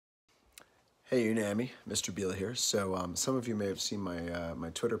Hey Unami, Mr. Beal here. So some of you may have seen my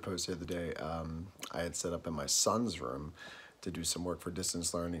Twitter post the other day. I had set up in my son's room to do some work for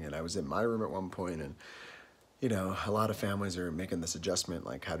distance learning, and I was in my room at one point, and a lot of families are making this adjustment,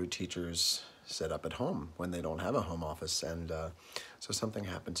 like how do teachers set up at home when they don't have a home office? And so something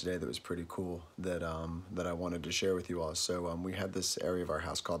happened today that was pretty cool that I wanted to share with you all. So we had this area of our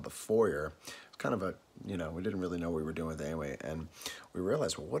house called the foyer. It's kind of a, we didn't really know what we were doing with it anyway, and we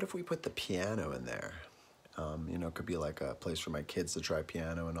realized, well, what if we put the piano in there? It could be like a place for my kids to try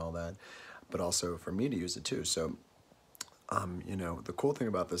piano and all that, but also for me to use it too. So the cool thing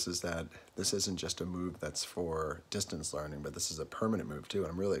about this is that this isn't just a move that's for distance learning, but this is a permanent move too.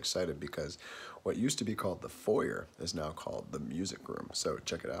 And I'm really excited because what used to be called the foyer is now called the music room. So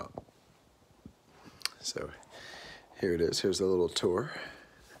check it out. So here it is. Here's a little tour.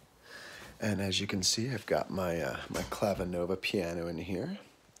 And as you can see, I've got my my Clavinova piano in here,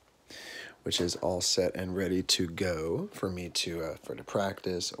 which is all set and ready to go for me to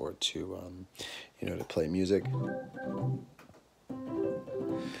practice or to to play music.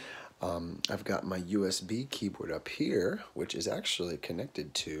 I've got my USB keyboard up here, which is actually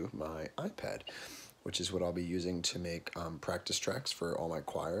connected to my iPad, which is what I'll be using to make practice tracks for all my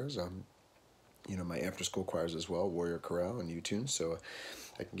choirs. My after-school choirs as well, Warrior Chorale and U-Tune, so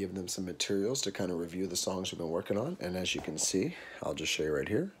I can give them some materials to kind of review the songs we've been working on. And as you can see, I'll just show you right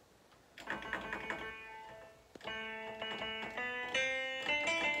here.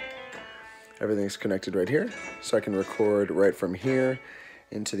 Everything's connected right here, so I can record right from here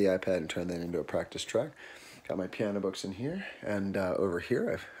into the iPad and turn that into a practice track. Got my piano books in here, and over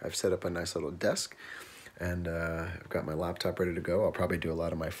here I've set up a nice little desk, and I've got my laptop ready to go. I'll probably do a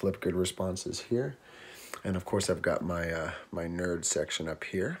lot of my Flipgrid responses here, and of course I've got my my nerd section up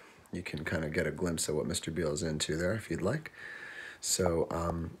here. You can kind of get a glimpse of what Mr. Beal is into there if you'd like. So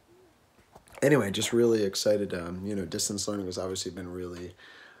anyway, just really excited. Distance learning has obviously been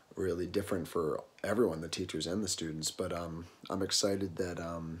really different for everyone, the teachers and the students, but I'm excited that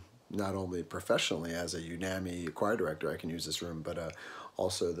not only professionally as a UNAMI choir director I can use this room, but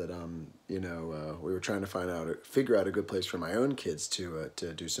also that we were trying to figure out a good place for my own kids to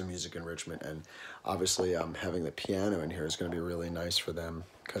do some music enrichment, and obviously having the piano in here is going to be really nice for them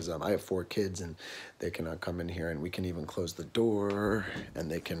because I have 4 kids and they can come in here and we can even close the door and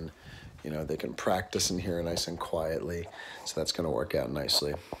they can they can practice in here nice and quietly, so that's going to work out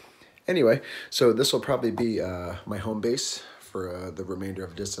nicely. Anyway, so this will probably be my home base for the remainder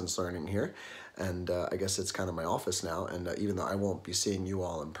of distance learning here, and I guess it's kind of my office now, and even though I won't be seeing you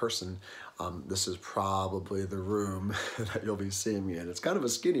all in person, this is probably the room that you'll be seeing me in. It's kind of a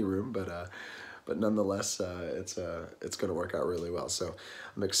skinny room, but nonetheless, it's going to work out really well. So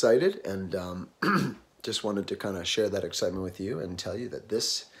I'm excited, and just wanted to kind of share that excitement with you and tell you that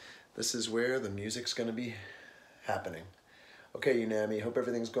this is where the music's going to be happening. Okay, UNAMI, hope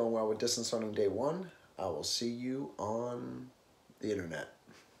everything's going well with distance learning day 1. I will see you on the internet.